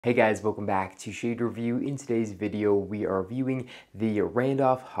Hey guys, welcome back to Shade Review. In today's video, we are reviewing the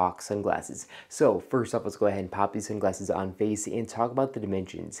Randolph Hawk sunglasses. So first off, let's go ahead and pop these sunglasses on face and talk about the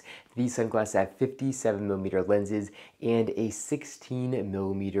dimensions. These sunglasses have 57mm lenses and a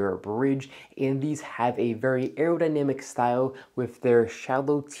 16mm bridge, and these have a very aerodynamic style with their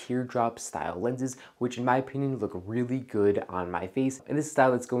shallow teardrop style lenses, which in my opinion look really good on my face. And this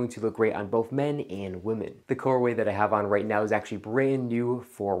style is going to look great on both men and women. The colorway that I have on right now is actually brand new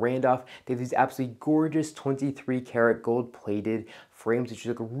for Randolph. They have these absolutely gorgeous 23 karat gold plated frames which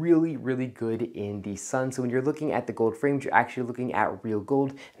look really, really good in the sun. So when you're looking at the gold frames, you're actually looking at real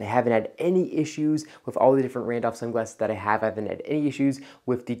gold. And I haven't had any issues with all the different Randolph sunglasses that I have. I haven't had any issues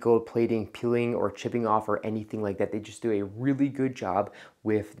with the gold plating peeling or chipping off or anything like that. They just do a really good job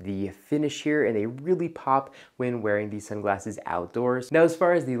with the finish here, and they really pop when wearing these sunglasses outdoors. Now, as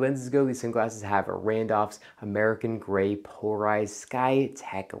far as the lenses go, these sunglasses have Randolph's American Gray polarized Sky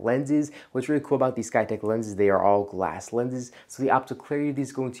Tech lenses. What's really cool about these Sky Tech lenses, they are all glass lenses, so the optical clarity of these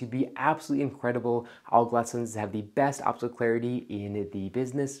is going to be absolutely incredible. All glass lenses have the best optical clarity in the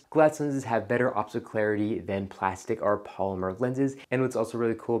business. Glass lenses have better optical clarity than plastic or polymer lenses, and what's also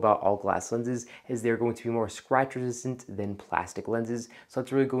really cool about all glass lenses is they're going to be more scratch resistant than plastic lenses. So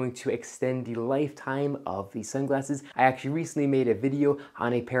it's really going to extend the lifetime of these sunglasses. I actually recently made a video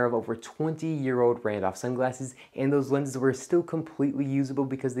on a pair of over 20-year-old Randolph sunglasses, and those lenses were still completely usable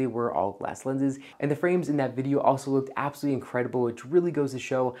because they were all glass lenses. And the frames in that video also looked absolutely incredible, which really goes to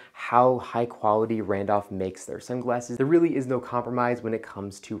show how high quality Randolph makes their sunglasses. There really is no compromise when it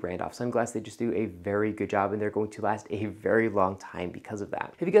comes to Randolph sunglasses. They just do a very good job, and they're going to last a very long time because of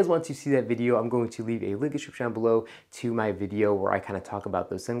that. If you guys want to see that video, I'm going to leave a link in the description down below to my video where I kind of talk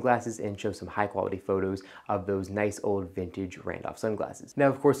about those sunglasses and show some high quality photos of those nice old vintage Randolph sunglasses. Now,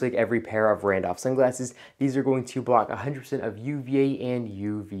 of course, like every pair of Randolph sunglasses, these are going to block 100% of UVA and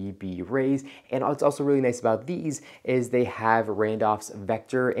UVB rays. And what's also really nice about these is they have Randolph's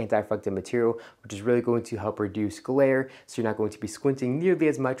Vector anti-reflective material, which is really going to help reduce glare, so you're not going to be squinting nearly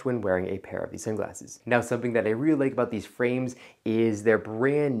as much when wearing a pair of these sunglasses. Now, something that I really like about these frames is their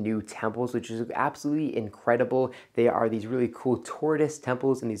brand new temples, which is absolutely incredible. They are these really cool tortoise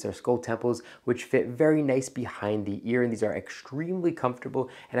temples, and these are skull temples which fit very nice behind the ear, and these are extremely comfortable,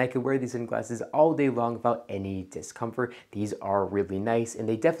 and I could wear these sunglasses all day long without any discomfort. These are really nice, and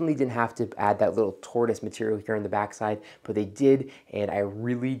they definitely didn't have to add that little tortoise material here on the backside, but they did, and I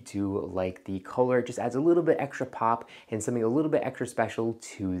really do like the color. It just adds a little bit extra pop and something a little bit extra special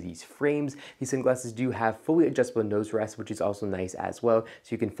to these frames. These sunglasses do have fully adjustable nose rests, which is also nice as well, so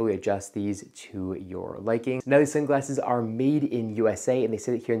you can fully adjust these to your liking. Now, these sunglasses are made in USA, and they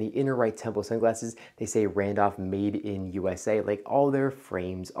say that here in the inner right temple sunglasses, they say Randolph made in USA, like all their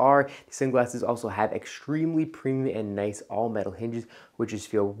frames are. These sunglasses also have extremely premium and nice all metal hinges, which just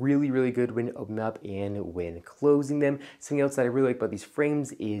feel really, really good when opening up and when closing them. Something else that I really like about these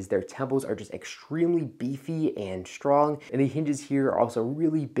frames is their temples are just extremely beefy and strong, and the hinges here are also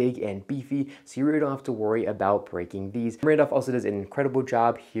really big and beefy, so you really don't have to worry about breaking these. Randolph also does an incredible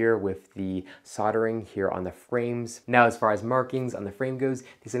job here with the soldering here on the frames. Now, as far as markings on the frame goes,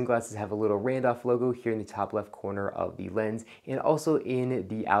 these sunglasses have a little Randolph logo here in the top left corner of the lens, and also in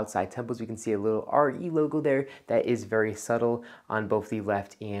the outside temples you can see a little RE logo there that is very subtle on both the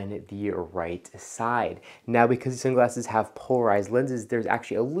left and the right side. Now, because these sunglasses have polarized lenses, there's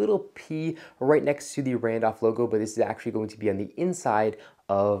actually a little P right next to the Randolph logo, but this is actually going to be on the inside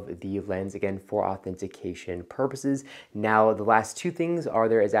of the lens, again, for authentication purposes. Now, the last two things are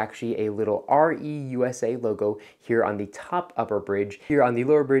there is actually a little RE USA logo here on the top upper bridge. Here on the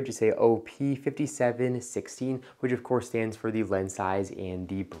lower bridge, you say OP5716, which of course stands for the lens size and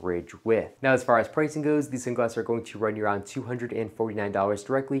the bridge width. Now, as far as pricing goes, these sunglasses are going to run you around $249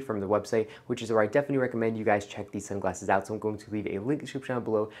 directly from the website, which is where I definitely recommend you guys check these sunglasses out. So I'm going to leave a link in the description down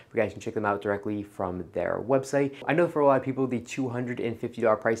below where you guys can check them out directly from their website. I know for a lot of people, the $250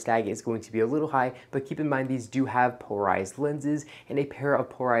 price tag is going to be a little high, but keep in mind these do have polarized lenses, and a pair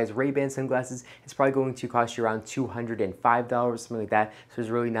of polarized Ray-Ban sunglasses is probably going to cost you around $205, something like that. So there's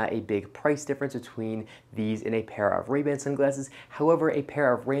really not a big price difference between these and a pair of Ray-Ban sunglasses. However, a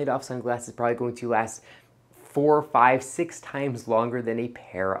pair of Randolph sunglasses is probably going to last 4, 5, 6 times longer than a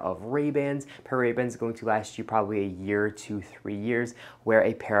pair of Ray-Bans. A pair of Ray-Bans is going to last you probably a year to 3 years, where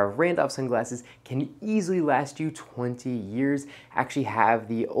a pair of Randolph sunglasses can easily last you 20 years. I actually have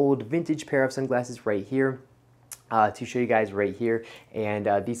the old vintage pair of sunglasses right here. to show you guys right here. And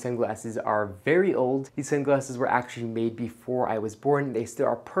these sunglasses are very old. These sunglasses were actually made before I was born. They still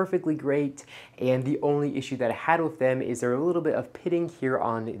are perfectly great. And the only issue that I had with them is there a little bit of pitting here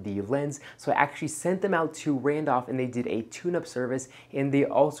on the lens. So I actually sent them out to Randolph and they did a tune-up service, and they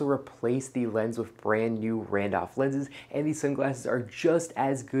also replaced the lens with brand new Randolph lenses. And these sunglasses are just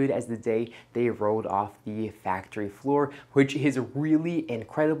as good as the day they rolled off the factory floor, which is really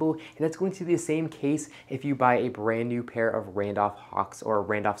incredible. And that's going to be the same case if you buy a brand new pair of Randolph Hawks or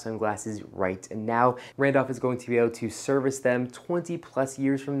Randolph sunglasses right now. Randolph is going to be able to service them 20 plus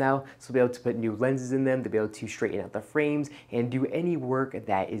years from now, so they'll be able to put new lenses in them, to be able to straighten out the frames and do any work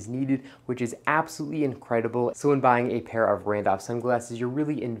that is needed, which is absolutely incredible. So when buying a pair of Randolph sunglasses, you're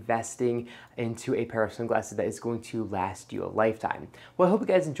really investing into a pair of sunglasses that is going to last you a lifetime. Well, I hope you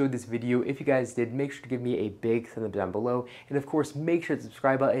guys enjoyed this video. If you guys did, make sure to give me a big thumbs up down below, and of course make sure to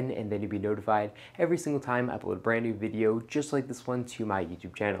subscribe button, and then you'll be notified every single time I upload a brand new video just like this one to my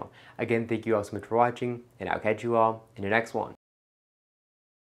YouTube channel. Again, thank you all so much for watching, and I'll catch you all in the next one.